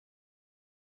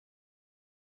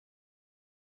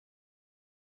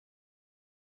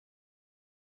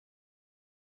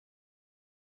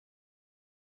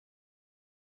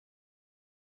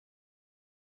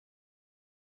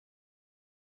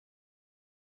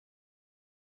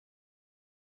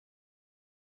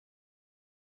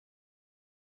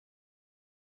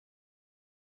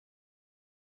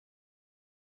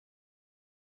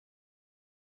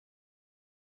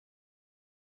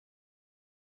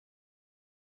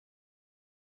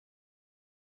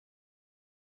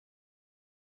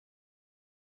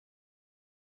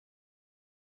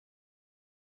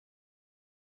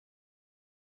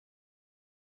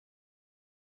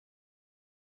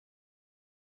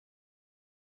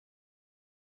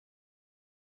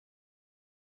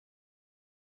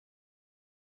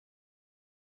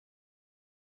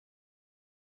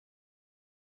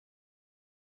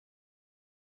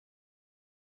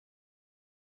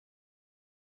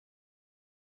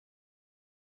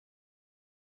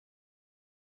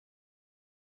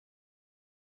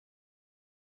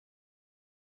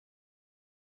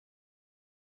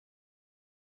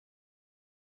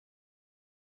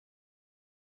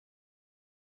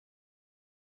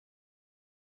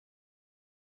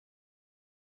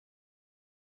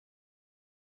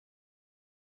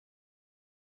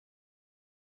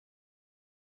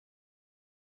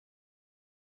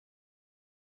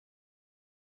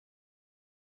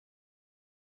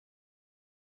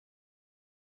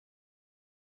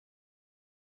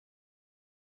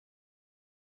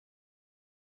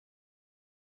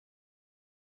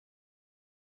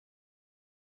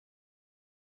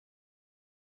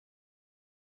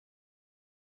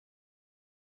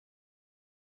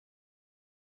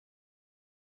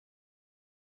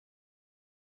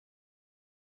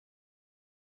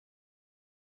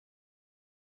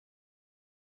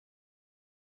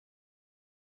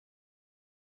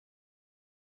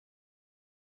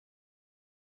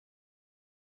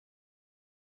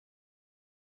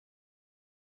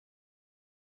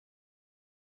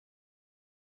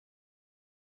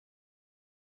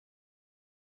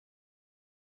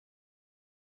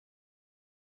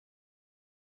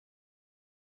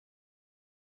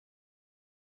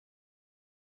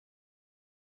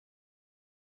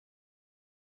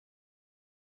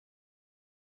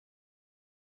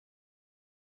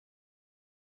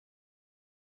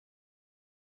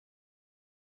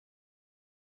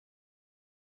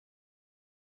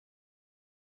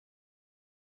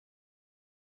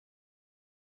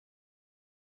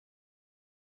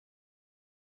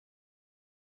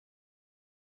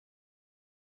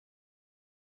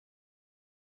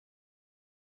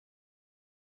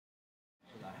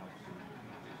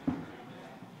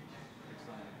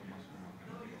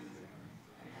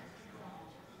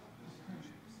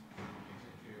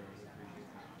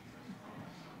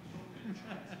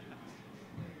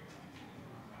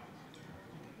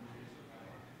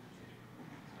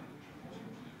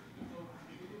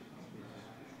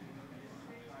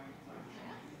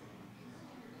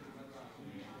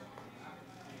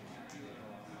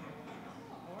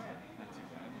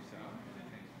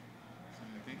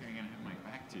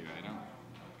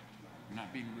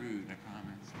not being rude, I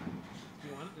promise.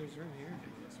 You want it? There's room here.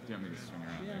 Do you want me to swing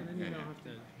around? Yeah, and then you don't have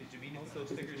to. Did you mean to put those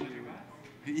stickers on your back?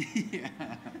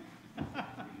 Yeah.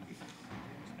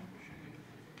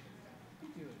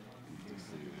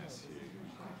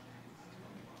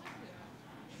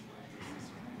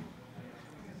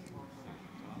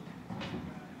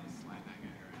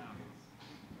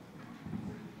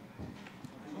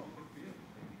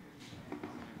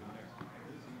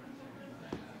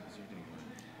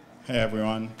 Hey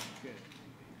everyone.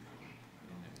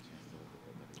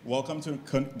 Welcome to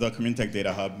the Communitech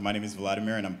Data Hub. My name is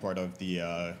Vladimir and I'm part of the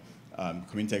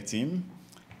Communitech team.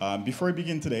 Before we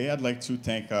begin today, I'd like to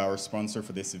thank our sponsor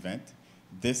for this event.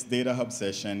 This Data Hub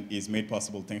session is made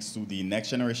possible thanks to the Next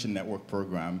Generation Network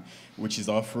program, which is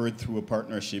offered through a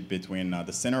partnership between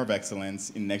the Center of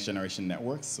Excellence in Next Generation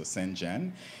Networks, so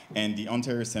CENGEN, and the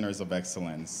Ontario Centers of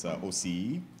Excellence,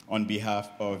 OCE, on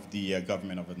behalf of the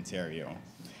Government of Ontario.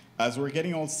 As we're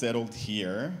getting all settled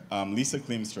here, Lisa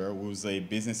Klimster, who's a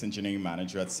business engineering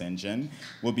manager at CENGEN,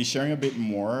 will be sharing a bit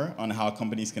more on how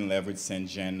companies can leverage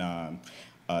CENGEN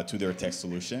to their tech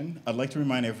solution. I'd like to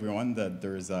remind everyone that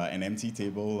there's an empty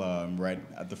table right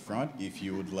at the front if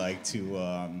you would like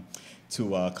to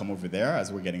come over there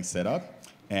as we're getting set up.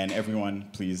 And everyone,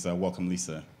 please welcome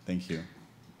Lisa. Thank you.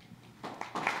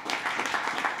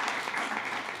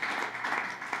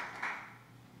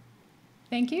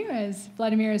 Thank you. As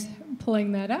Vladimir is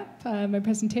pulling that up, my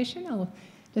presentation, I'll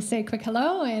just say a quick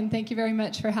hello and thank you very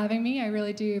much for having me. I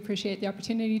really do appreciate the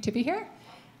opportunity to be here.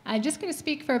 I'm just going to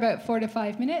speak for about 4 to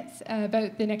 5 minutes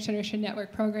about the Next Generation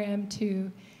Network program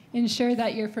to ensure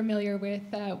that you're familiar with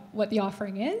what the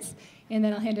offering is, and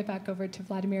then I'll hand it back over to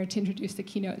Vladimir to introduce the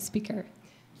keynote speaker.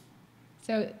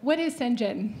 So what is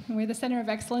CENGEN? We're the Center of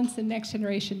Excellence in Next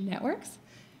Generation Networks.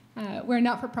 We're a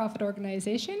not-for-profit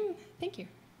organization. Thank you.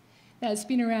 That's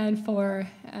been around for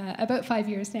about 5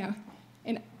 years now.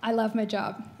 And I love my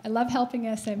job. I love helping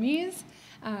SMEs.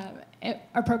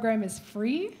 Our program is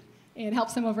free and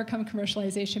helps them overcome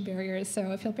commercialization barriers.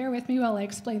 So if you'll bear with me while I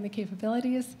explain the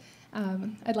capabilities,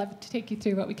 I'd love to take you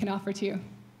through what we can offer to you.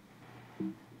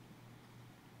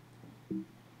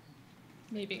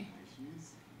 Maybe.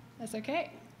 That's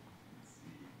okay.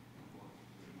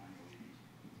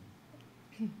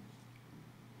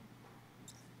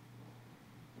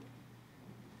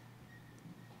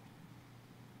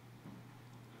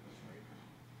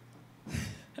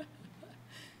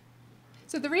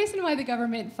 So the reason why the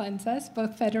government funds us,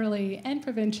 both federally and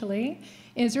provincially,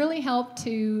 is really help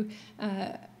to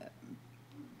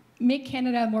make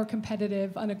Canada more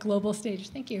competitive on a global stage,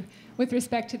 thank you, with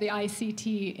respect to the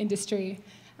ICT industry.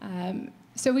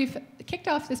 So we've kicked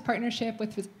off this partnership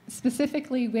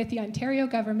specifically with the Ontario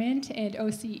government and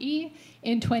OCE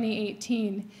in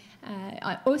 2018.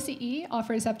 OCE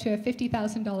offers up to a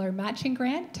 $50,000 matching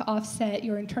grant to offset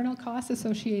your internal costs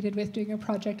associated with doing a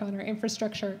project on our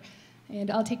infrastructure. And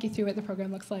I'll take you through what the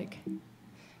program looks like.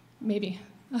 Maybe.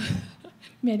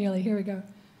 Manually, here we go.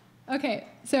 Okay,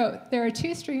 so there are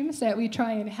 2 streams that we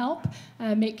try and help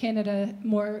make Canada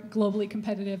more globally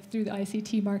competitive through the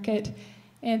ICT market.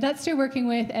 And that's through working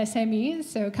with SMEs,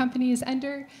 so companies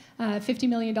under $50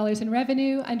 million in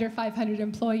revenue, under 500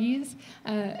 employees,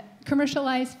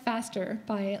 commercialize faster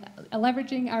by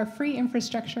leveraging our free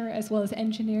infrastructure as well as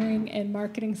engineering and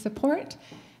marketing support.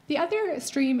 The other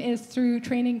stream is through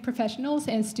training professionals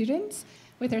and students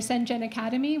with our CENGEN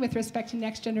Academy with respect to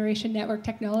next generation network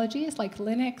technologies like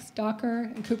Linux, Docker,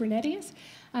 and Kubernetes,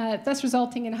 thus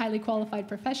resulting in highly qualified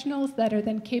professionals that are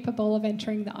then capable of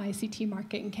entering the ICT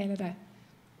market in Canada.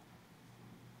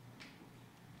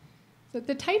 So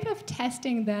the type of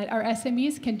testing that our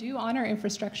SMEs can do on our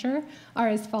infrastructure are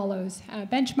as follows: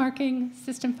 benchmarking,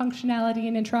 system functionality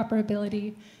and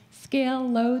interoperability, scale,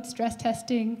 load, stress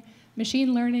testing,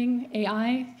 machine learning,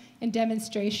 AI, and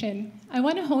demonstration. I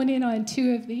want to hone in on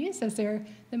 2 of these as they're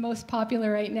the most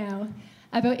popular right now.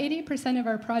 About 80% of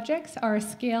our projects are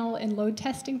scale and load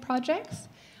testing projects,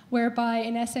 whereby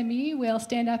an SME will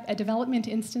stand up a development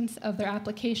instance of their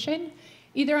application,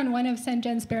 either on one of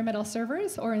CENGEN's bare metal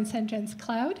servers or in CENGEN's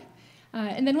cloud.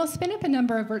 And then we'll spin up a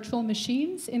number of virtual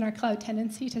machines in our cloud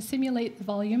tenancy to simulate the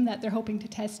volume that they're hoping to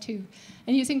test to.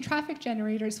 And using traffic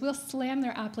generators, we'll slam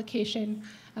their application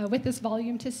with this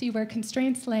volume to see where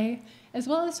constraints lay, as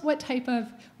well as what type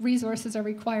of resources are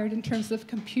required in terms of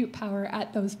compute power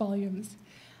at those volumes.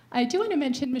 I do want to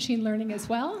mention machine learning as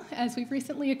well, as we've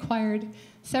recently acquired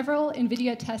several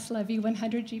NVIDIA Tesla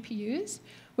V100 GPUs,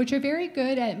 which are very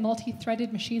good at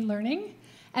multi-threaded machine learning,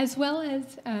 as well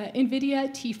as NVIDIA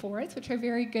T4s, which are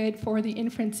very good for the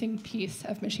inferencing piece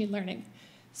of machine learning.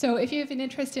 So if you have an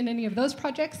interest in any of those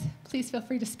projects, please feel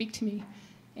free to speak to me.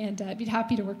 and be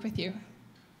happy to work with you.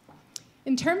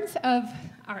 In terms of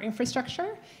our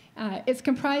infrastructure, it's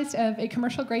comprised of a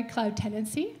commercial-grade cloud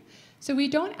tenancy. So we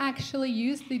don't actually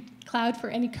use the cloud for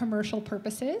any commercial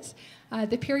purposes.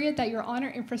 The period that you're on our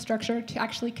infrastructure to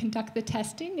actually conduct the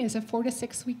testing is a 4 to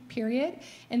 6 week period,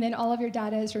 and then all of your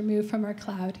data is removed from our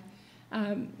cloud.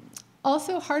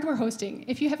 Also, hardware hosting.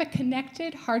 If you have a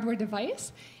connected hardware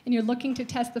device and you're looking to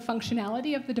test the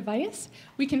functionality of the device,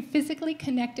 we can physically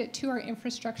connect it to our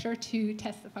infrastructure to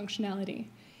test the functionality.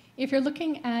 If you're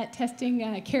looking at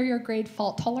testing carrier-grade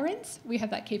fault tolerance, we have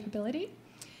that capability.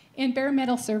 And bare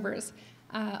metal servers.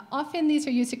 Often these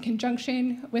are used in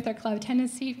conjunction with our cloud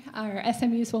tenancy. Our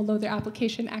SMEs will load their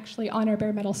application actually on our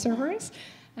bare metal servers.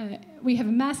 We have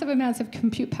massive amounts of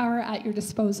compute power at your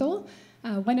disposal.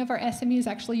 One of our SMEs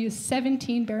actually used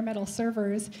 17 bare metal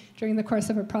servers during the course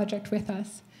of a project with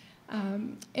us.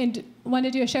 And want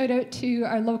to do a shout out to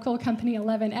our local company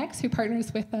 11X, who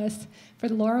partners with us for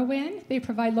the LoRaWAN. They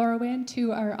provide LoRaWAN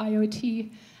to our IoT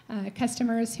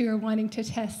customers who are wanting to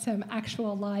test some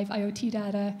actual live IoT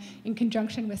data in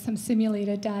conjunction with some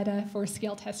simulated data for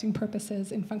scale testing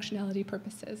purposes and functionality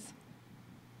purposes.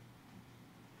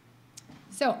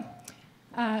 So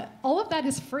all of that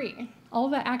is free. All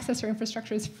of that access or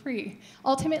infrastructure is free.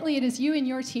 Ultimately, it is you and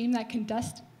your team that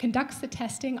conducts the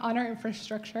testing on our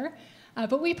infrastructure,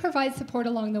 but we provide support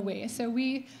along the way. So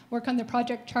we work on the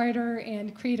project charter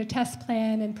and create a test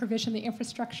plan and provision the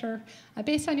infrastructure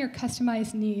based on your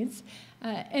customized needs.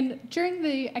 And during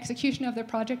the execution of the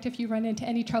project, if you run into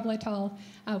any trouble at all,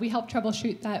 we help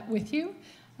troubleshoot that with you.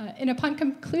 And upon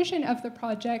conclusion of the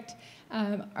project,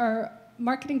 our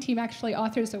marketing team actually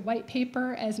authors a white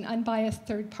paper as an unbiased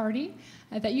third party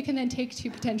that you can then take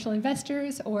to potential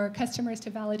investors or customers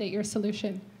to validate your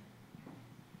solution.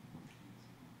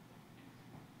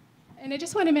 And I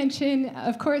just want to mention,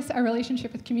 of course, our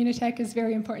relationship with Communitech is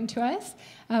very important to us.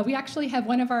 We actually have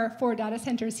one of our 4 data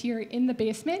centers here in the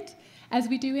basement, as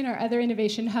we do in our other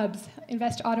innovation hubs,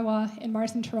 Invest Ottawa and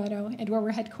Mars in Toronto, and where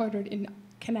we're headquartered in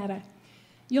Canada.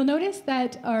 You'll notice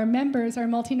that our members are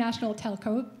multinational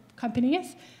telco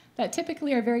companies that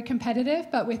typically are very competitive,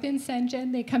 but within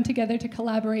Sengen, they come together to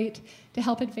collaborate to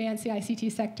help advance the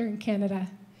ICT sector in Canada.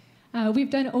 We've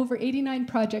done over 89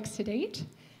 projects to date,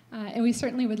 and we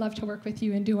certainly would love to work with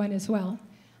you and do one as well.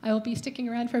 I will be sticking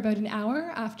around for about an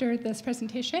hour after this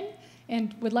presentation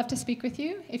and would love to speak with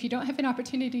you. If you don't have an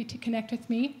opportunity to connect with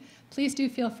me, please do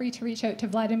feel free to reach out to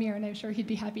Vladimir, and I'm sure he'd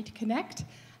be happy to connect.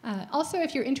 Also,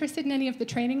 if you're interested in any of the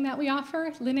training that we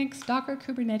offer, Linux, Docker,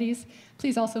 Kubernetes,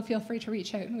 please also feel free to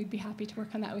reach out, and we'd be happy to work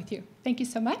on that with you. Thank you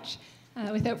so much.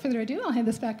 Without further ado, I'll hand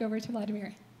this back over to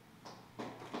Vladimir.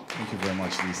 Thank you very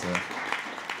much, Lisa.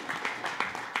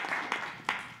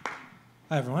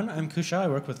 Hi, everyone. I'm Kusha. I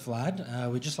work with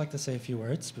Vlad. We'd just like to say a few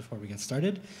words before we get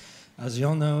started. As you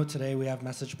all know, today we have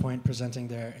MessagePoint presenting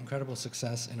their incredible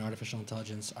success in artificial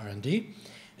intelligence R&D.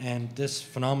 And this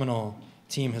phenomenal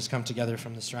team has come together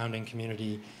from the surrounding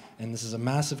community, and this is a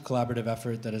massive collaborative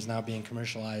effort that is now being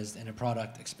commercialized in a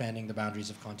product expanding the boundaries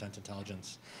of content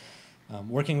intelligence.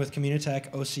 Working with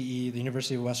Communitech, OCE, the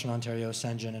University of Western Ontario,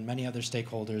 Sengen, and many other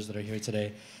stakeholders that are here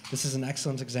today, this is an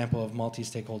excellent example of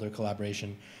multi-stakeholder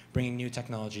collaboration, bringing new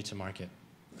technology to market.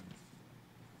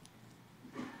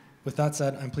 With that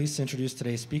said, I'm pleased to introduce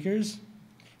today's speakers,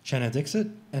 Chenna Dixit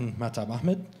and Mahtab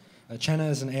Ahmed. Chenna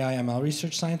is an AI/ML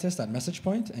research scientist at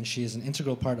MessagePoint, and she is an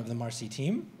integral part of the Marcy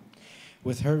team,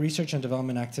 with her research and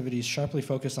development activities sharply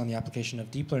focused on the application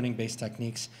of deep learning-based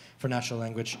techniques for natural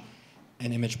language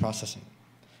and image processing.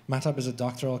 Mahtab is a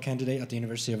doctoral candidate at the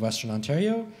University of Western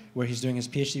Ontario, where he's doing his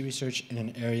PhD research in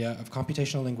an area of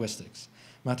computational linguistics.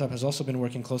 Mahtab has also been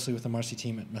working closely with the Marcy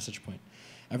team at MessagePoint.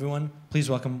 Everyone, please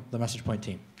welcome the MessagePoint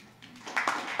team.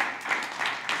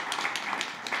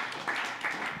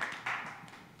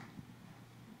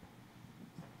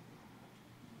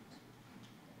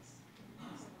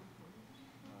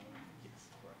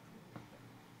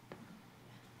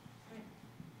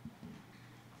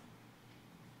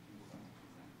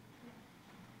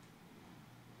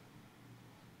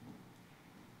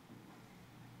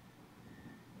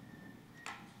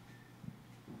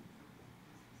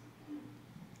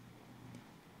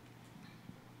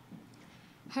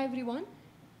 Hi, everyone.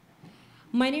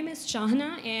 My name is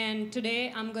Chahna, and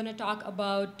today I'm going to talk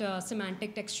about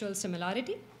semantic textual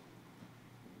similarity.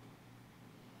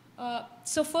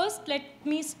 So first, let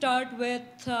me start with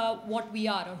what we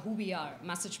are or who we are,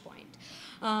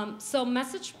 MessagePoint. So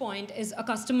MessagePoint is a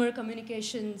customer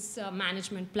communications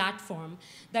management platform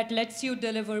that lets you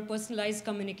deliver personalized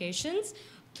communications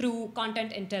through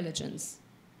content intelligence.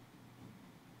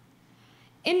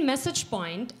 In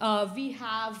MessagePoint, we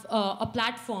have a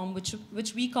platform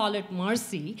which we call it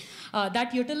Mercy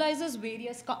that utilizes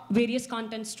various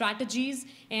content strategies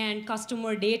and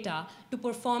customer data to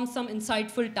perform some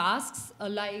insightful tasks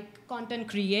like content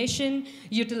creation,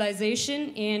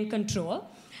 utilization, and control.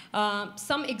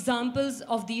 Some examples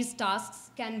of these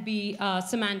tasks can be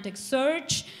semantic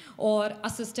search, or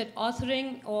assisted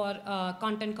authoring, or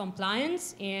content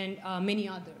compliance, and many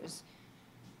others.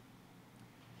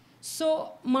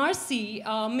 So Mercy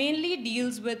mainly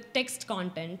deals with text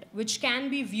content, which can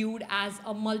be viewed as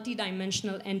a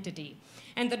multi-dimensional entity.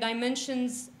 And the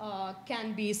dimensions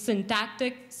can be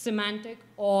syntactic, semantic,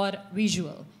 or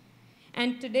visual.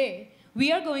 And today,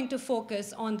 we are going to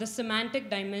focus on the semantic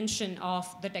dimension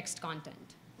of the text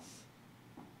content.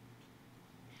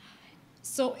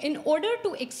 So in order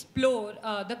to explore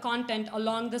the content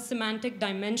along the semantic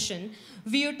dimension,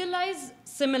 we utilize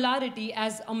similarity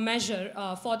as a measure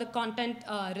for the content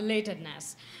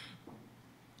relatedness.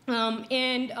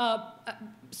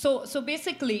 So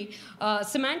basically,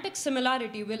 semantic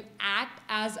similarity will act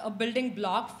as a building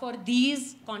block for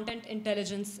these content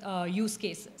intelligence use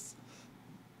cases.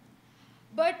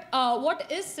 But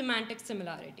what is semantic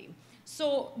similarity?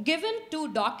 So given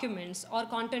two documents or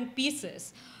content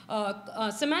pieces,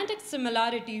 semantic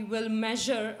similarity will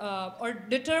measure or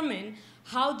determine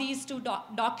how these two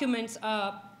documents,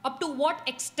 up to what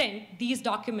extent these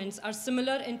documents are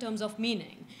similar in terms of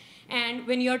meaning. And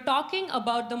when you're talking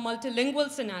about the multilingual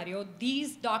scenario,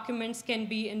 these documents can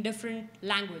be in different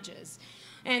languages.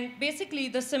 And basically,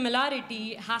 the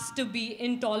similarity has to be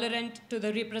intolerant to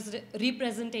the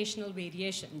representational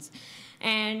variations.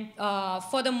 And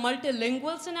for the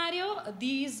multilingual scenario,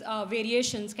 these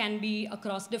variations can be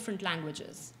across different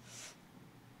languages.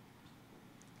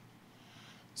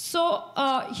 So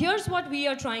here's what we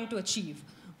are trying to achieve.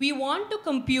 We want to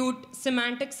compute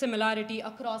semantic similarity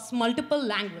across multiple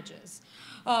languages.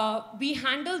 We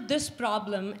handle this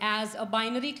problem as a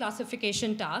binary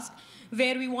classification task,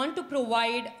 where we want to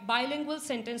provide bilingual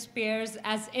sentence pairs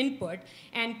as input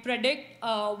and predict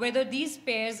whether these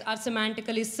pairs are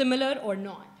semantically similar or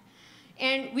not.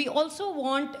 And we also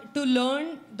want to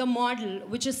learn the model,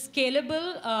 which is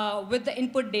scalable with the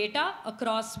input data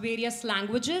across various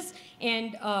languages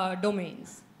and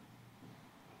domains.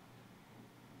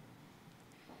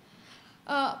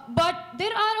 But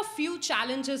there are a few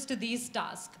challenges to these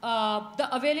tasks. The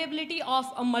availability of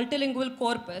a multilingual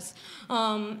corpus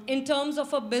in terms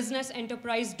of a business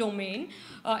enterprise domain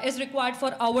is required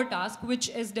for our task, which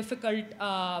is difficult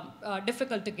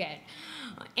to get.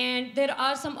 And there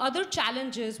are some other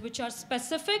challenges which are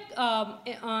specific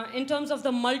in terms of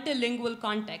the multilingual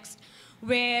context,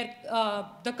 where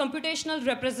the computational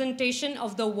representation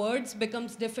of the words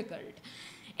becomes difficult.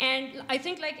 And I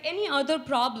think like any other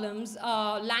problems,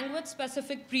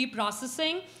 language-specific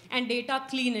pre-processing and data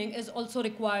cleaning is also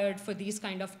required for these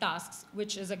kind of tasks,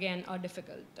 which is, again, a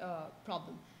difficult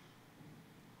problem.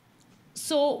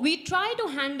 So we try to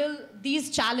handle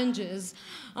these challenges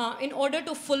in order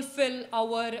to fulfill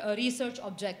our research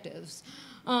objectives.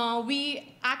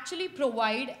 We actually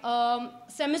provide a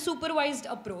semi-supervised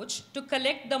approach to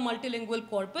collect the multilingual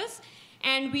corpus,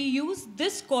 and we use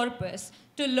this corpus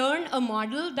to learn a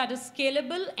model that is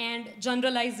scalable and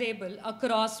generalizable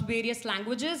across various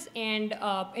languages and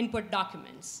input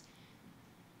documents.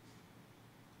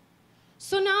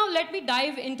 So now let me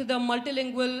dive into the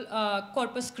multilingual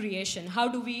corpus creation. How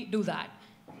do we do that?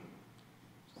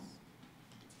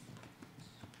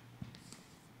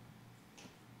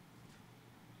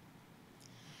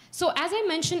 So as I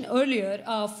mentioned earlier,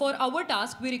 for our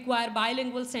task, we require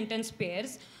bilingual sentence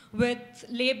pairs with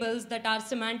labels that are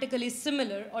semantically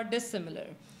similar or dissimilar.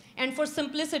 And for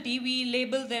simplicity, we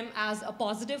label them as a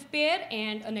positive pair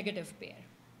and a negative pair.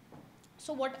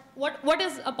 So what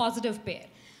is a positive pair?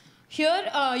 Here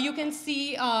you can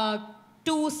see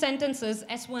two sentences,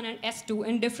 S1 and S2,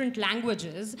 in different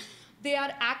languages. They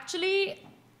are actually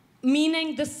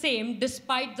meaning the same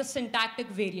despite the syntactic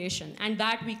variation, and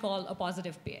that we call a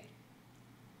positive pair.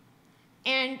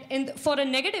 And for a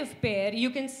negative pair, you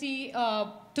can see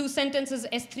two sentences,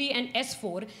 S3 and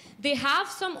S4. They have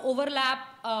some overlap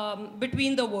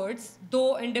between the words,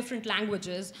 though in different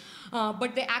languages,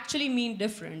 but they actually mean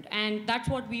different. And that's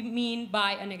what we mean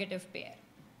by a negative pair.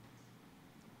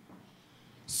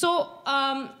 So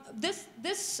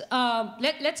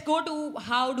let's go to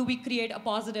how do we create a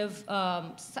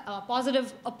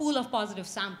pool of positive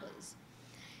samples.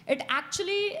 It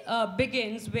actually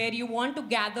begins where you want to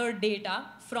gather data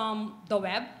from the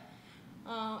web.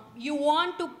 You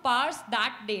want to parse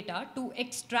that data to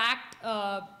extract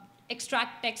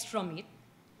text from it.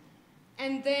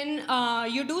 And then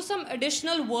you do some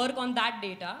additional work on that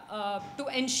data to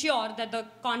ensure that the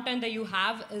content that you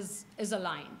have is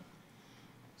aligned.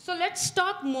 So let's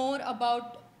talk more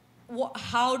about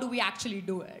how do we actually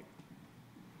do it.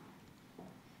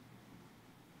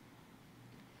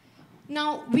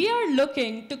 Now, we are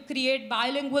looking to create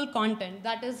bilingual content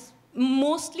that is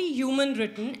mostly human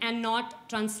written and not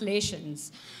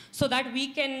translations, so that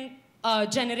we can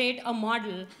generate a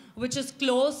model which is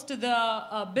close to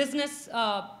the business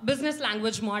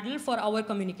language model for our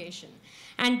communication.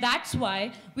 And that's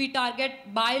why we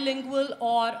target bilingual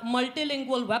or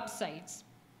multilingual websites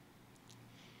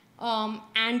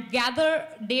and gather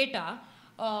data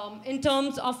in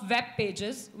terms of web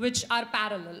pages which are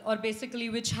parallel, or basically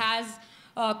which has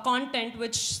content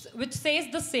which says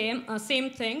the same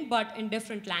thing but in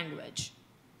different language.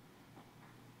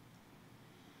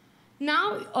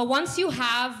 Now, once you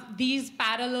have these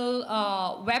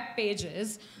parallel web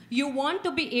pages, you want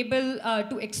to be able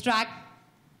to extract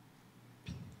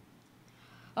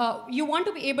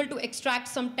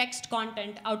some text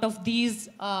content out of these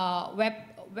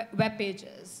web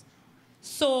pages.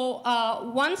 So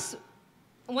once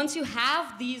you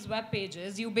have these web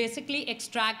pages, you basically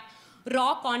extract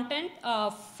raw content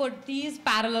for these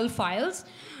parallel files.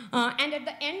 And at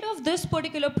the end of this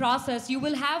particular process, you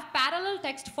will have parallel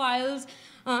text files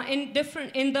in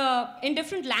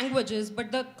different languages,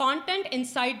 but the content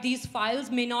inside these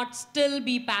files may not still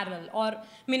be parallel or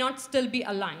may not still be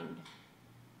aligned.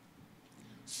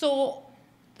 So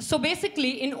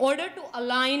basically, in order to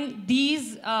align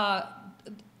these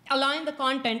align the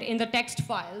content in the text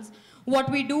files, what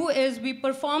we do is we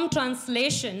perform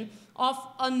translation of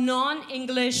a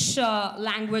non-English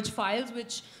language files,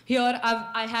 which here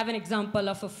I have an example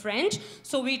of a French.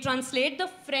 So we translate the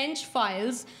French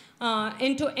files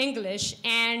into English,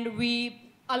 and we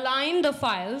align the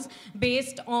files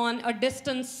based on a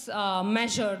distance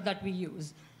measure that we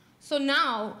use. So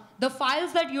now, the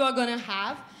files that you are going to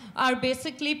have are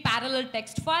basically parallel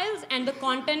text files, and the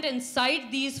content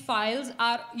inside these files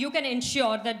you can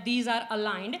ensure that these are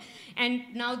aligned. And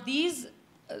now these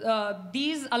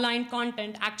aligned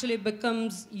content actually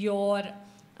becomes your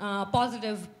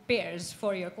positive pairs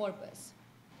for your corpus.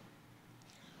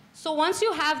 So once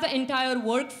you have the entire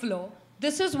workflow,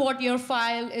 this is what your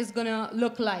file is going to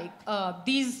look like.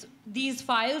 These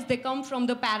files, they come from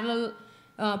the parallel,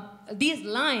 these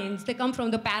lines, they come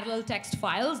from the parallel text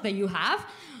files that you have.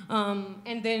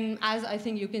 And then, as I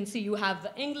think you can see, you have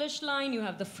the English line, you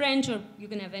have the French, or you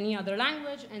can have any other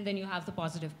language, and then you have the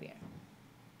positive pair.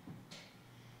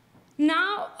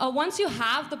 Now, once you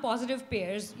have the positive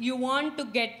pairs, you want to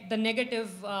get the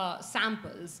negative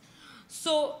samples.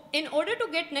 So in order to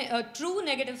get true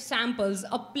negative samples,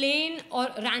 a plain or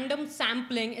random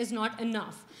sampling is not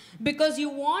enough, because you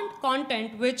want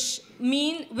content which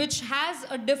has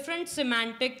a different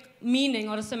semantic meaning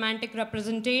or a semantic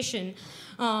representation,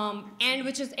 and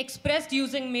which is expressed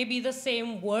using maybe the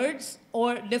same words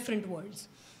or different words.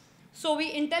 So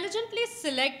we intelligently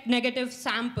select negative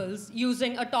samples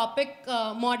using a topic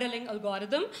modeling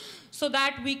algorithm, so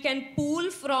that we can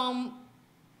pool from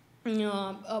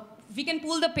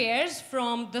the pairs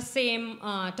from the same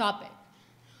topic.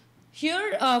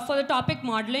 Here, for the topic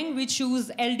modeling, we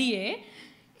choose LDA,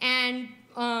 and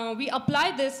we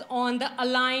apply this on the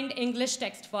aligned English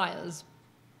text files.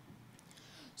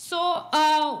 So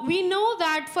we know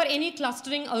that for any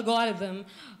clustering algorithm,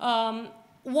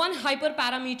 one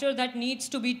hyperparameter that needs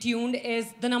to be tuned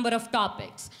is the number of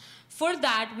topics. For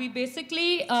that, we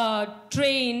basically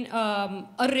train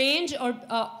a range or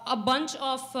a bunch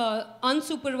of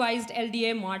unsupervised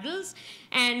LDA models,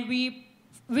 and we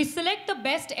select the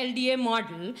best LDA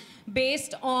model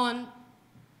based on,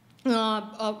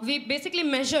 we basically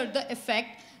measure the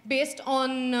effect based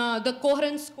on the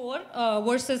coherence score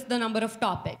versus the number of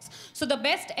topics. So the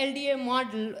best LDA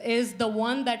model is the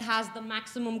one that has the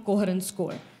maximum coherence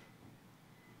score.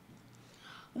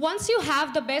 Once you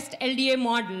have the best LDA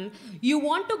model, you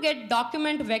want to get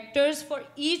document vectors for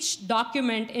each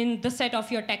document in the set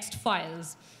of your text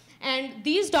files. And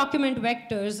these document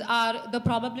vectors are the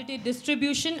probability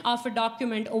distribution of a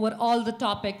document over all the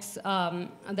topics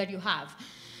that you have.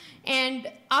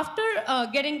 And after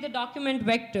getting the document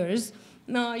vectors,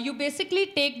 you basically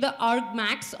take the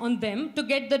argmax on them to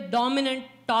get the dominant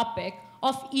topic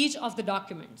of each of the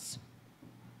documents.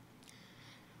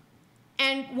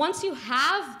 And once you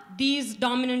have these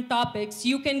dominant topics,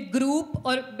 you can group,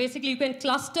 or basically you can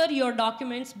cluster your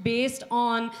documents based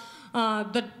on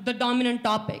the dominant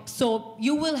topics. So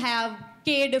you will have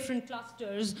k different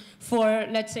clusters for,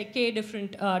 let's say, k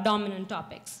different dominant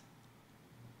topics.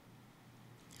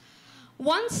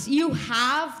 Once you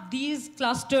have these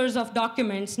clusters of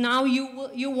documents, now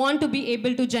you want to be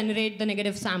able to generate the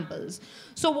negative samples.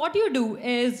 So what you do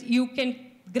is you can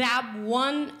grab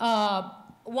one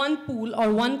pool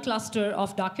or one cluster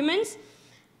of documents.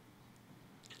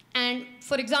 And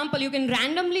for example, you can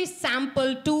randomly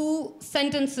sample 2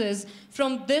 sentences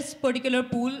from this particular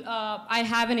pool. I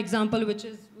have an example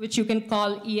which you can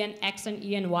call ENX and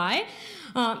ENY.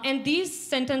 And these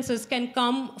sentences can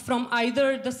come from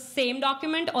either the same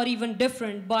document or even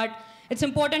different, but it's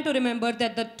important to remember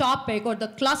that the topic or the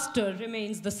cluster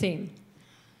remains the same.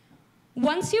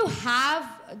 Once you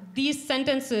have these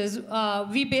sentences,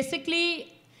 we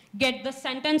basically get the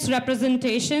sentence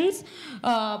representations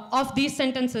of these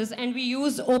sentences, and we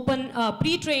use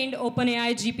pre-trained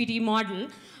OpenAI GPT model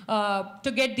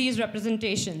to get these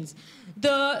representations.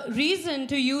 The reason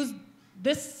to use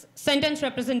this sentence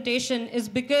representation is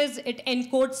because it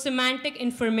encodes semantic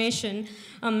information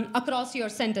across your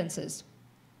sentences.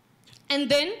 And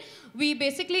then we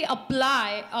basically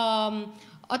apply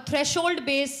a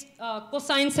threshold-based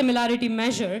cosine similarity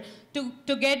measure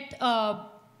to get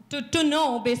to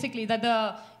know basically that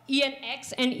the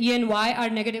ENX and ENY are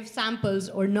negative samples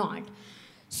or not.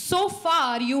 So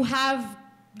far, you have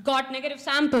got negative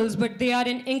samples, but they are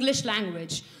in English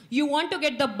language. You want to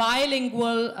get the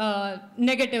bilingual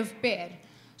negative pair.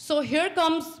 So here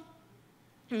comes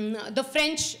the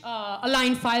French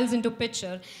aligned files into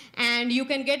picture, and you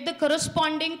can get the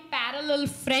corresponding parallel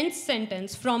French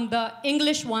sentence from the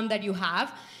English one that you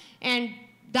have, and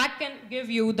that can give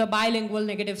you the bilingual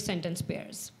negative sentence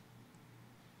pairs.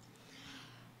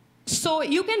 So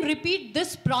you can repeat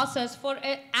this process for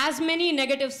as many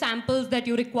negative samples that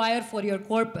you require for your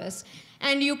corpus.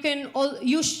 And you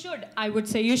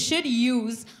should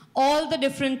use all the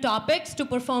different topics to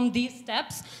perform these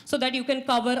steps so that you can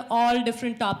cover all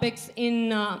different topics in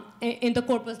the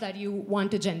corpus that you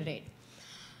want to generate.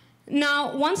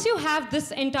 Now, once you have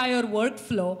this entire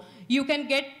workflow, you can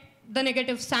get the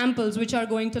negative samples, which are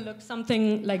going to look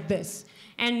something like this.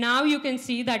 And now you can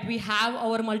see that we have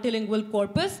our multilingual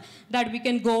corpus that we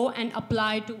can go and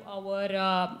apply to our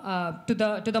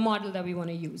to the model that we want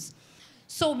to use.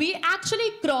 So we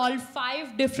actually crawled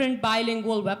 5 different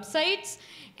bilingual websites,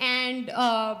 and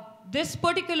this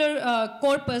particular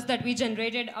corpus that we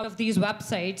generated out of these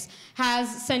websites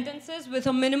has sentences with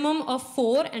a minimum of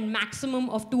 4 and maximum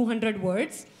of 200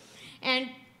 words. And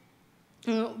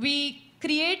we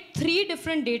create 3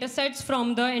 different data sets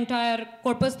from the entire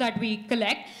corpus that we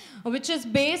collect, which is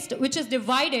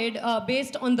divided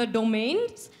based on the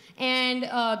domains and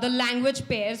the language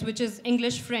pairs, which is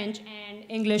English, French, and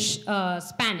English,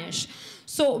 Spanish.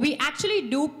 So we actually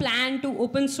do plan to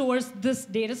open source this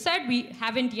data set. We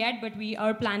haven't yet, but we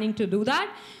are planning to do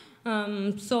that.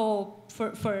 So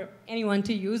for anyone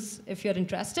to use if you're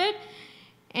interested.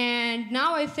 And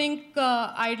now I think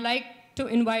I'd like to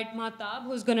invite Mahtab,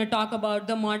 who's going to talk about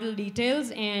the model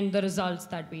details and the results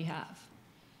that we have.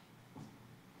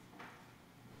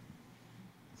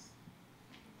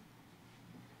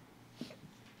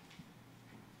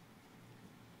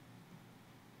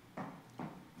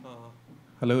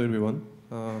 Hello, everyone.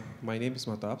 My name is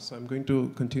Mahtab, so I'm going to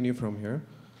continue from here.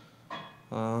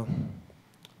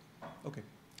 Okay.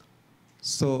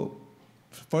 So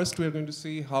first, we are going to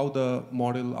see how the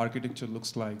model architecture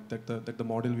looks like. That the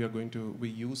model we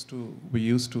use to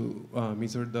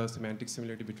measure the semantic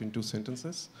similarity between 2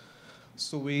 sentences.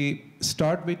 So we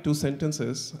start with 2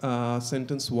 sentences.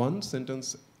 Sentence 1,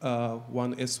 sentence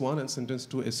 1 S1, and sentence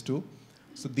 2 S2.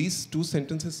 So these 2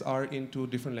 sentences are in 2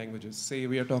 different languages. Say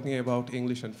we are talking about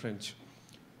English and French.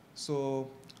 So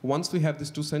once we have these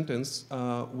 2 sentences,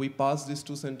 we pass these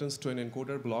 2 sentences to an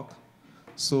encoder block.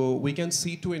 So we can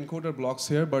see 2 encoder blocks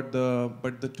here, but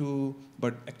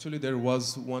actually there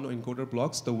was 1 encoder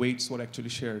blocks. The weights were actually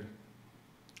shared.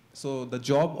 So the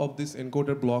job of this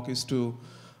encoder block is to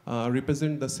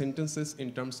represent the sentences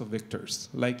in terms of vectors.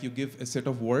 Like you give a set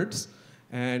of words,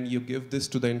 and you give this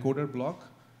to the encoder block,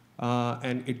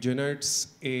 and it generates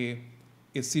a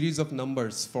series of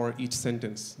numbers for each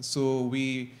sentence. So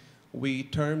we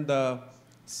term the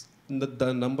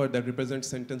number that represents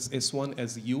sentence S1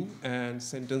 as U and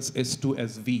sentence S2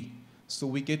 as V. So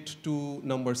we get 2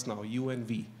 numbers now, U and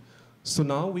V. So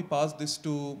now we pass these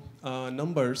 2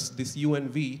 numbers, this U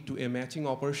and V, to a matching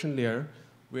operation layer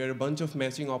where a bunch of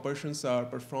matching operations are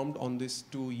performed on these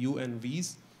 2 U and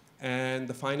Vs. And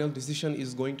the final decision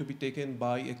is going to be taken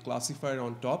by a classifier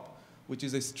on top, which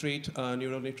is a straight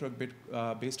neural network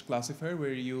based classifier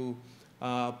where you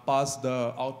pass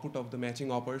the output of the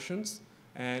matching operations,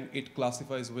 and it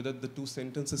classifies whether the 2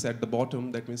 sentences at the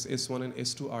bottom, that means S1 and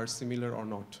S2, are similar or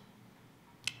not.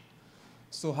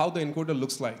 So how the encoder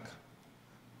looks like.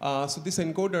 So this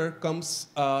encoder comes,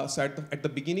 so at the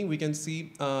beginning we can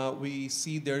see,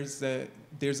 there's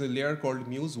a layer called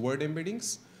Muse word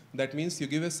embeddings. That means you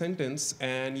give a sentence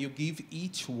and you give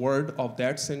each word of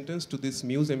that sentence to this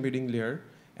Muse embedding layer,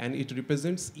 and it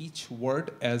represents each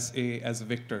word as a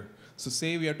vector. So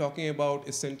say we are talking about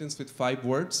a sentence with 5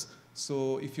 words.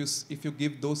 So if you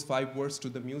give those 5 words to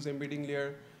the Muse embedding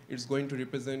layer, it's going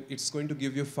to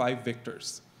give you 5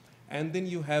 vectors. And then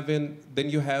you have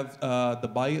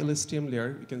the by LSTM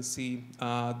layer. You can see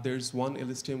there's one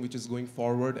LSTM which is going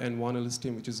forward and one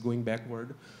LSTM which is going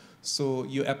backward. So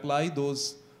you apply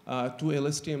those 2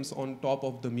 LSTMs on top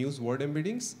of the Muse word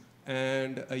embeddings,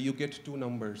 and you get 2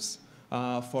 numbers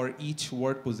for each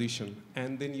word position.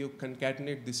 And then you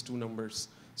concatenate these 2 numbers.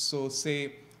 So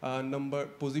say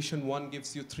position 1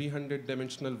 gives you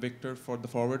 300-dimensional vector for the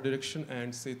forward direction,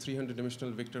 and say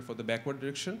 300-dimensional vector for the backward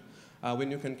direction.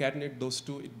 When you concatenate those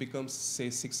 2, it becomes, say,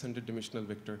 600-dimensional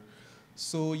vector.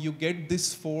 So you get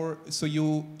this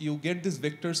you get these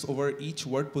vectors over each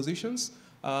word positions,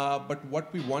 but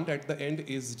what we want at the end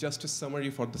is just a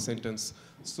summary for the sentence.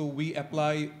 So we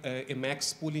apply a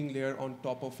max pooling layer on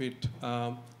top of it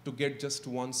to get just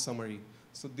one summary.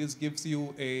 So this gives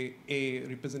you a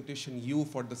representation U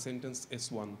for the sentence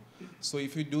S1. So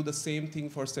if you do the same thing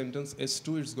for sentence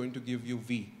S2, it's going to give you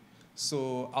V.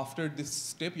 So after this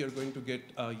step, you're going to get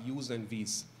U's and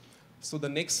V's. So the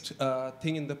next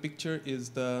thing in the picture is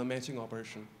the matching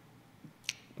operation.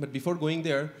 But before going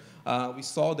there, we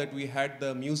saw that we had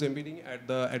the Muse embedding at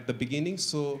the beginning.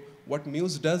 So what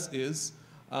Muse does is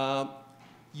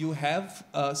you have,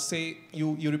 say,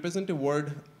 you represent a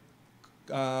word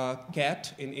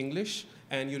cat in English,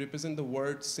 and you represent the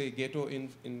word, say, ghetto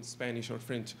in Spanish or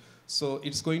French. So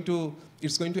it's going to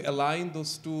align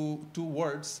those two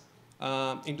words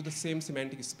into the same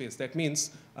semantic space. That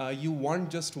means you want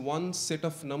just one set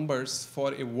of numbers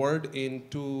for a word in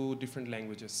 2 different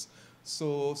languages.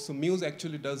 So Muse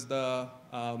actually does the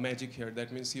magic here.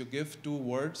 That means you give 2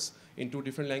 words in 2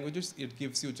 different languages, it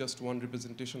gives you just one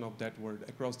representation of that word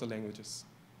across the languages.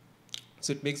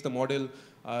 So it makes the model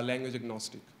language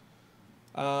agnostic.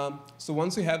 So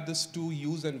once you have these 2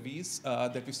 U's and V's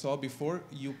that we saw before,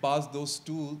 you pass those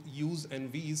 2 U's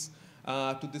and V's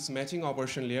to this matching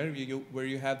operation layer where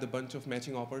you have the bunch of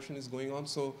matching operations going on.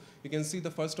 So you can see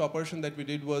the first operation that we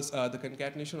did was the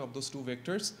concatenation of those 2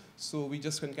 vectors. So we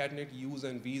just concatenate U's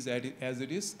and V's as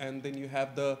it is, and then you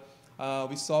have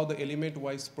we saw the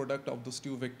element-wise product of those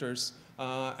 2 vectors,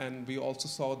 and we also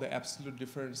saw the absolute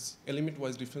difference,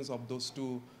 element-wise difference of those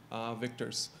 2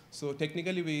 vectors. So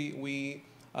technically we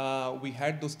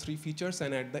had those 3 features,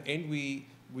 and at the end we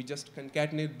just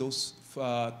concatenate those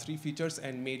 3 features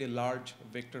and made a large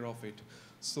vector of it.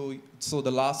 So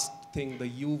the last thing, the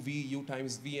U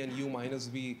times V and U minus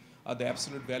V, the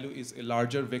absolute value is a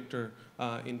larger vector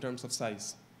in terms of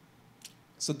size.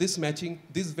 So this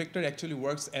vector actually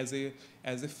works as a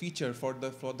feature for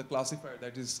the classifier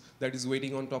that is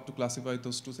waiting on top to classify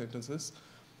those 2 sentences.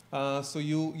 So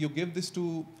you give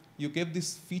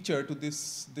this feature to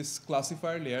this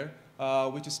classifier layer,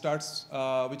 which starts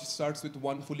with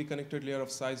one fully connected layer of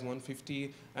size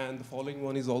 150, and the following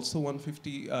one is also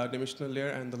 150 dimensional layer,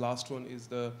 and the last one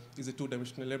is a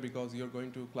 2-dimensional layer, because you're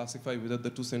going to classify whether the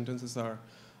 2 sentences are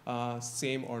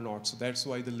same or not. So that's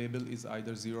why the label is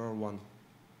either 0 or 1.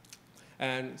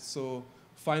 And so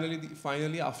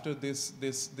finally after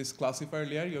this classifier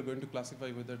layer, you're going to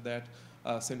classify whether that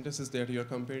sentences that you're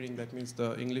comparing, that means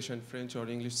the English and French or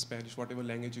English, Spanish, whatever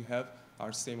language you have,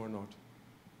 are same or not.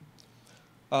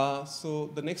 So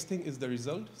the next thing is the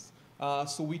results.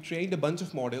 So we trained a bunch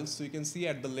of models. So you can see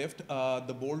at the left,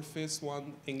 the boldface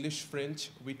one, English,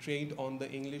 French, we trained on the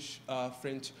English,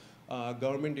 French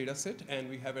government data set, and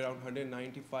we have around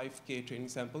 195K training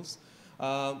samples.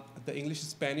 The English,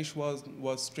 Spanish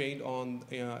was trained on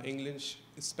English,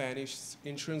 Spanish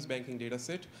insurance banking data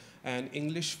set, and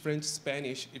English, French,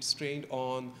 Spanish, it's trained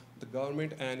on the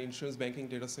government and insurance banking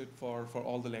data set for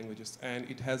all the languages, and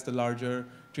it has the larger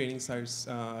training set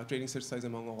size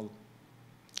among all.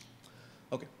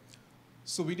 Okay,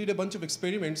 so we did a bunch of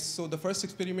experiments. So the first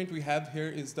experiment we have here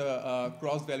is the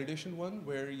cross-validation one,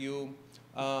 where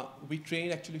we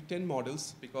trained actually 10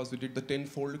 models, because we did the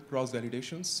 10-fold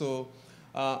cross-validation. So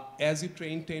as you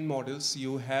train 10 models,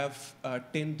 you have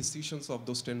 10 decisions of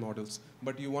those 10 models,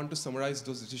 but you want to summarize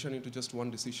those decisions into just one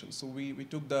decision. So we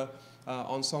took the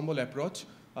ensemble approach.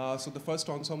 So the first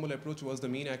ensemble approach was the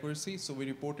mean accuracy. So we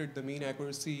reported the mean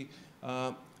accuracy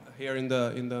here in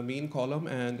the mean column,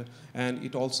 and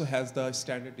it also has the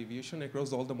standard deviation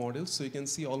across all the models. So you can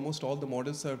see almost all the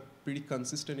models are pretty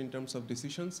consistent in terms of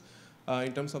decisions.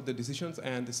 in terms of the decisions,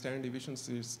 and the standard deviations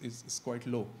is quite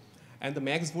low. And the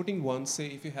max voting one, say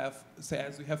if you have, say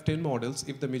as we have 10 models,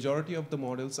 if the majority of the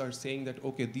models are saying that,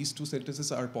 okay, these two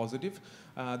sentences are positive,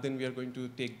 then we are going to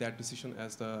take that decision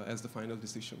as the final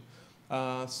decision.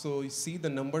 So you see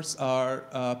the numbers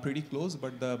are pretty close,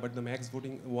 but the max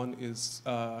voting one is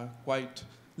quite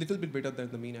little bit better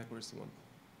than the mean accuracy one.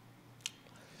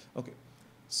 Okay.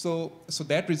 So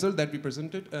that result that we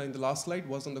presented in the last slide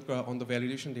was on the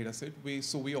validation data set.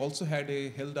 So we also had a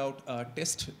held out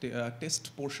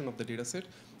test portion of the data set,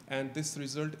 and this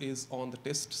result is on the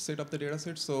test set of the data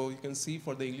set. So you can see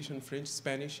for the English and French,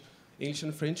 Spanish, English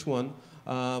and French one,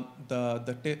 on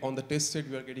the test set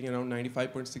we are getting around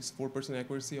 95.64%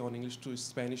 accuracy. On English to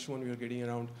Spanish one we are getting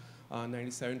around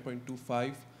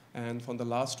 97.25, and from the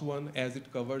last one, as it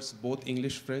covers both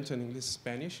English French and English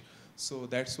Spanish, so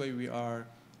that's why we are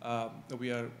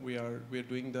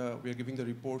giving the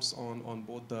reports on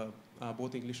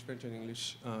both English French and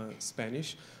English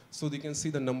Spanish. So you can see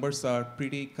the numbers are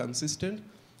pretty consistent.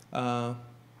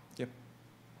 Yep.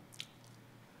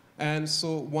 And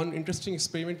so one interesting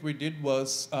experiment we did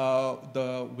was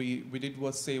we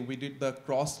did the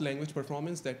cross language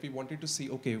performance, that we wanted to see,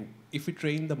 okay, if we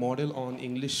train the model on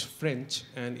English French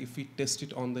and if we test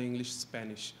it on the English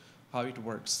Spanish, how it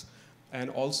works. And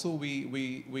also we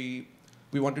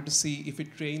wanted to see if we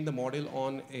train the model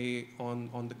on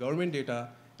the government data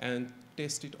and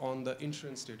test it on the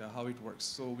insurance data, how it works.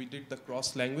 So we did the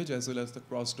cross language as well as the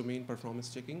cross domain performance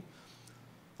checking.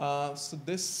 So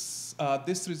this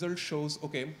result shows,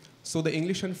 okay, so the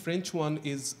English and French one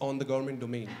is on the government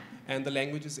domain, and the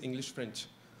language is English French.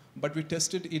 But we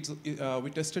tested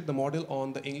the model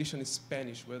on the English and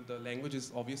Spanish, where the language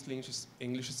is obviously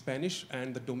English Spanish,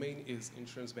 and the domain is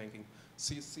insurance banking.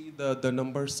 So you see the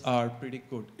numbers are pretty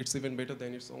good. It's even better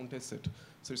than its own test set.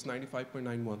 So it's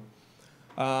 95.91.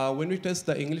 When we test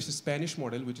the English-Spanish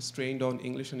model, which is trained on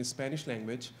English and Spanish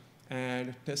language,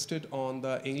 and tested on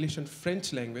the English and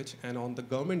French language and on the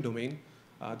government domain,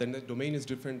 then the domain is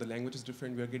different, the language is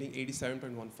different, we are getting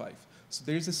 87.15. So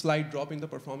there is a slight drop in the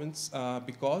performance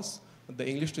because the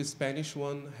English to Spanish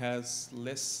one has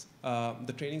less,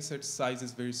 the training set size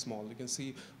is very small. You can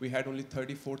see we had only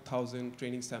 34,000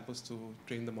 training samples to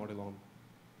train the model on.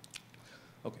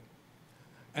 Okay.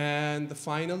 And the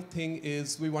final thing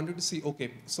is we wanted to see,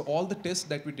 okay, so all the tests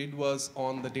that we did was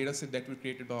on the data set that we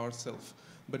created by ourselves.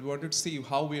 But we wanted to see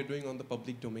how we are doing on the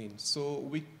public domain. So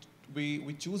we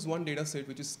choose one data set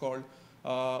which is called,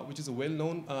 which is a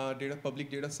well-known public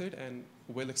data set and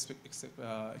well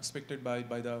accepted by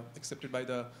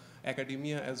the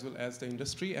academia as well as the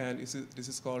industry. And this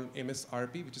is called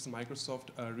MSRP, which is Microsoft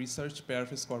Research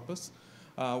Paraphrase Corpus,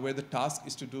 where the task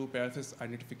is to do paraphrase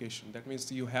identification. That means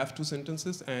you have two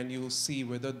sentences and you see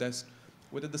whether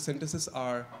the sentences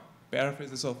are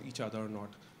paraphrases of each other or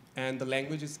not. And the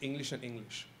language is English and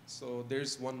English. So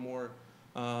there's one more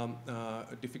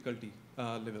difficulty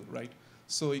level, right?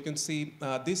 So you can see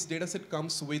this data set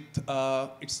comes with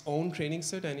its own training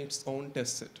set and its own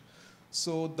test set.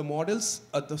 So the models,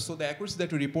 so the accuracy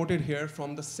that we reported here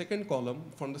from the second column,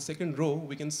 from the second row,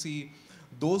 we can see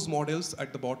those models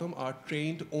at the bottom are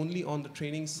trained only on the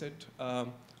training set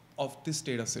of this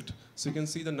data set. So you can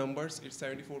see the numbers, it's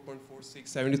 74.46,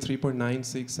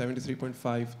 73.96,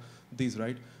 73.5, these,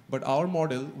 right? But our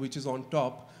model, which is on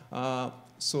top,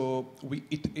 so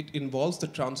it involves the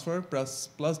transfer plus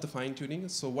the fine tuning.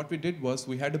 So what we did was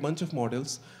we had a bunch of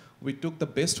models. We took the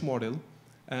best model,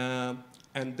 and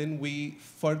then we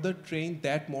further trained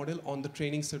that model on the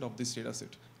training set of this data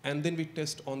set. And then we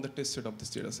test on the test set of this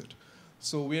data set.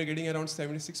 So we are getting around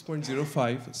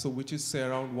 76.05, so which is say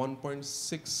around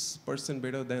 1.6%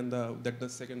 better than the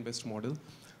second best model.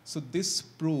 So this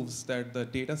proves that the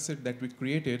data set that we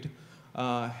created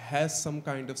has some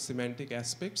kind of semantic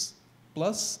aspects,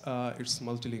 plus it's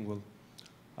multilingual.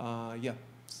 Yeah,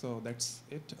 so that's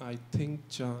it. I think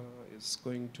Jana is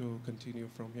going to continue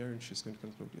from here and she's going to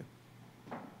conclude, yeah.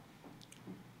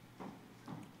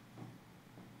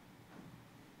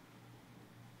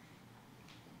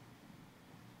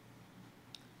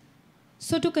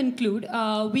 So to conclude,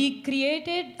 we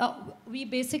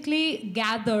basically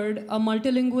gathered a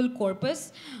multilingual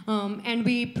corpus, and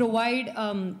we provide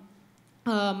an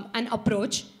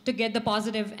approach to get the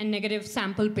positive and negative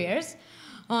sample pairs.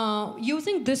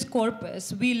 Using this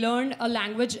corpus, we learned a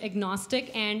language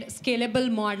agnostic and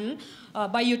scalable model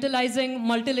by utilizing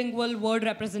multilingual word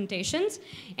representations.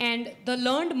 And the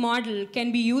learned model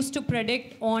can be used to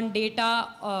predict on data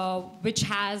which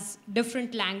has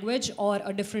different language or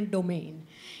a different domain.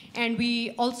 And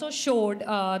we also showed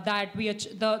that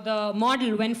the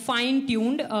model, when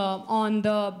fine-tuned on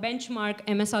the benchmark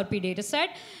MSRP dataset,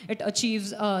 it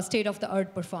achieves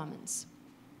state-of-the-art performance.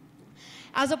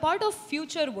 As a part of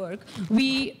future work,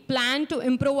 we plan to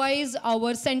improvise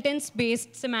our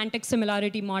sentence-based semantic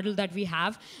similarity model that we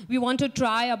have. We want to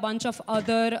try a bunch of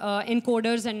other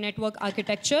encoders and network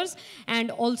architectures,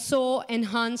 and also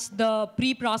enhance the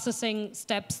pre-processing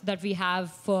steps that we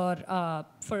have for our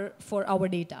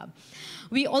data.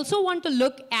 We also want to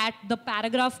look at the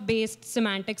paragraph-based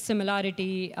semantic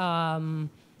similarity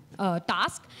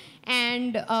task.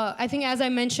 And I think, as I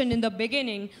mentioned in the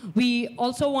beginning, we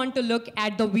also want to look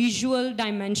at the visual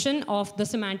dimension of the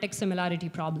semantic similarity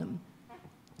problem.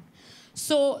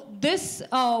 So this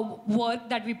work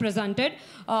that we presented,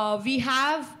 we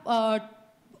have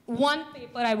one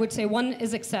paper, I would say, one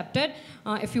is accepted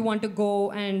if you want to go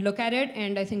and look at it.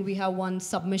 And I think we have one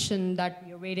submission that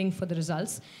we are waiting for the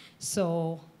results.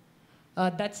 So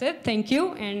that's it. Thank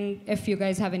you. And if you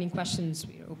guys have any questions,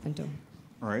 we are open to.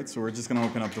 All right, so we're just going to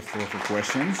open up the floor for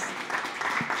questions.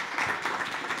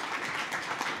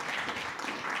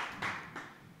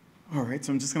 All right,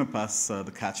 so I'm just going to pass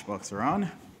the catch box around.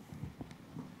 Is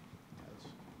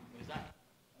that?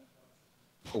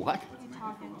 What? You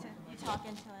talk into it.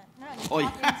 No, you Oh,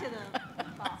 talk yeah. into the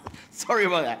box. Sorry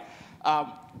about that.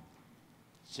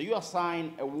 So you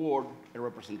assign a word, a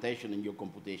representation in your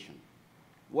computation.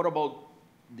 What about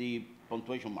the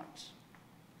punctuation marks?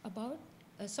 About?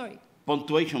 Sorry.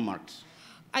 Punctuation marks.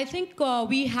 I think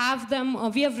we have them,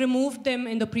 we have removed them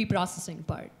in the pre-processing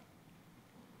part.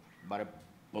 But a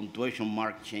punctuation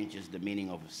mark changes the meaning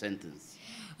of a sentence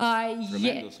Yeah.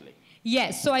 tremendously.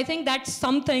 Yes, so I think that's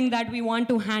something that we want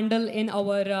to handle in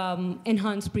our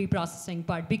enhanced pre-processing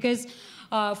part. Because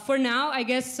for now, I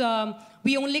guess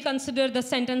we only consider the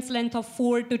sentence length of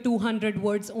 4 to 200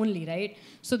 words only, right?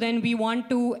 So then we want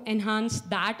to enhance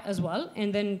that as well,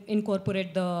 and then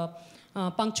incorporate the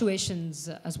punctuations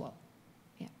as well.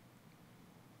 Yeah.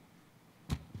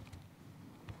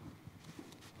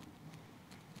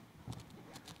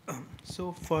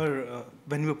 So for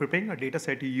when we were preparing our data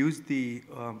set, you used the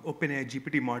OpenAI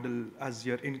GPT model as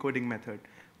your encoding method.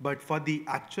 But for the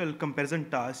actual comparison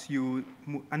task,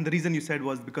 and the reason you said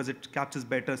was because it captures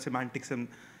better semantic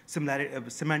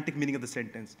meaning of the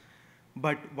sentence.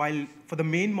 But while for the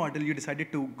main model, you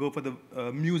decided to go for the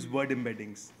Muse word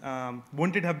embeddings.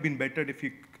 Wouldn't it have been better if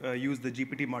you used the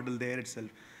GPT model there itself?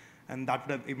 And that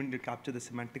would have even captured the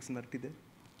semantic similarity there?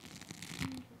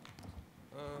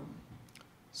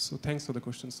 So thanks for the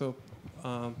question. So,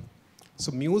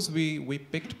 so Muse we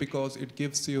picked because it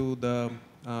gives you the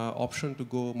option to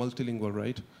go multilingual,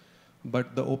 right?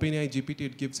 But the OpenAI GPT,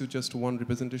 it gives you just one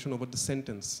representation over the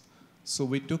sentence. So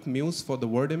we took Muse for the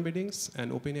word embeddings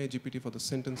and OpenAI GPT for the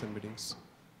sentence embeddings.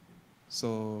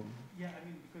 So yeah, I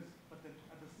mean, because but then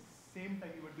at the same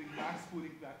time you were doing max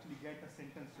pooling to actually get a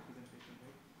sentence representation,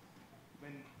 right?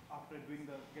 When after getting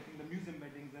the Muse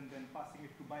embeddings and then passing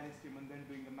it to BiLSTM and then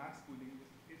doing the max pooling,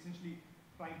 essentially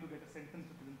trying to get a sentence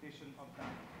representation of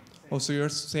that. oh, so you're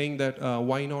saying that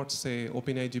why not say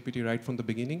OpenAI GPT right from the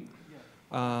beginning?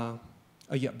 Yeah.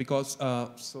 Yeah, because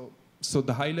so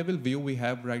the high-level view we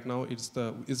have right now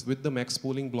is with the max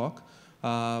pooling block,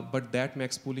 but that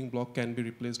max pooling block can be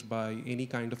replaced by any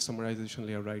kind of summarization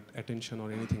layer, right? Attention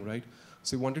or anything, right?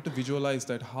 So we wanted to visualize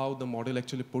that how the model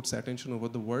actually puts attention over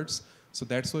the words. So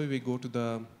that's why we go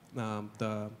to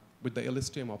with the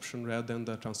LSTM option rather than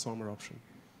the transformer option.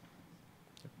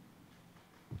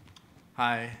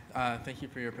 Hi, thank you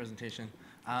for your presentation.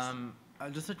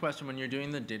 Just a question, when you're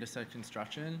doing the dataset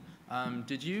construction,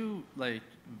 did you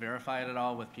verify it at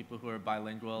all with people who are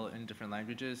bilingual in different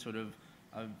languages, sort of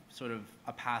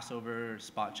a pass over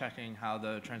spot checking how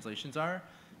the translations are?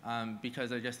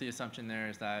 Because I guess the assumption there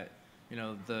is that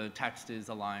the text is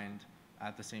aligned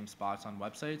at the same spots on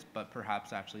websites, but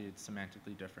perhaps actually it's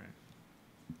semantically different.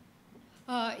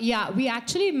 Yeah, we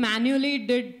actually manually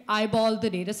did eyeball the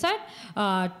data set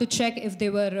to check if they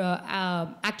were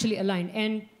actually aligned.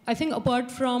 And I think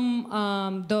apart from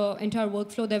the entire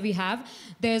workflow that we have,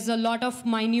 there's a lot of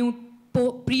minute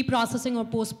pre-processing or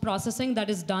post-processing that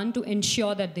is done to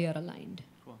ensure that they are aligned.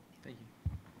 Cool, thank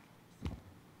you.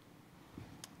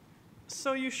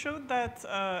 So you showed that,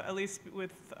 at least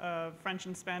with French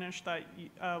and Spanish, that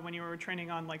when you were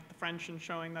training on the French and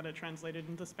showing that it translated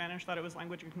into Spanish, that it was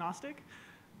language agnostic.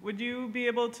 Would you be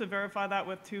able to verify that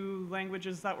with two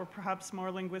languages that were perhaps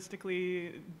more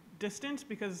linguistically distant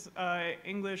because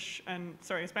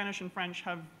Spanish and French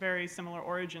have very similar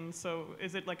origins. So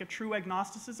is it like a true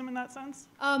agnosticism in that sense?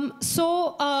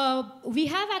 We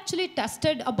have actually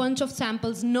tested a bunch of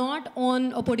samples, not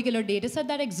on a particular data set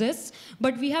that exists,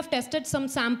 but we have tested some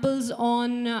samples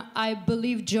on, I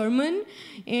believe, German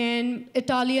and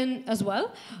Italian as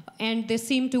well, and they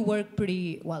seem to work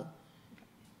pretty well.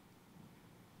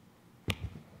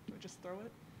 Do I just throw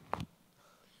it?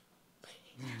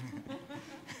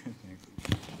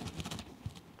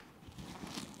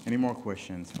 Any more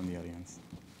questions from the audience?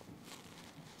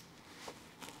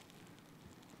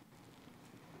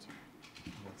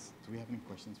 Yes. Do we have any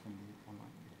questions from the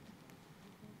online?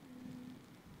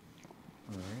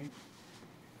 All right.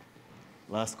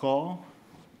 Last call.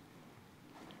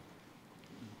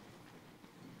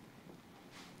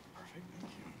 Perfect.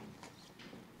 Thank you.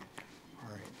 All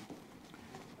right.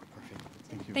 Perfect.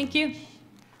 Thank you. Thank you.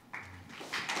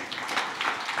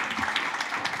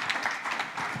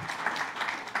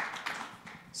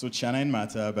 So Chana and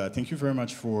Mahtab, thank you very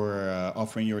much for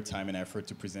offering your time and effort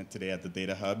to present today at the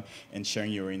Data Hub and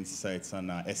sharing your insights on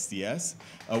SDS.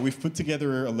 We've put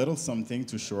together a little something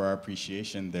to show our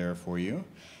appreciation there for you.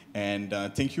 And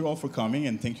thank you all for coming,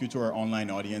 and thank you to our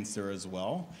online audience there as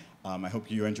well. I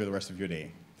hope you enjoy the rest of your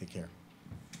day. Take care.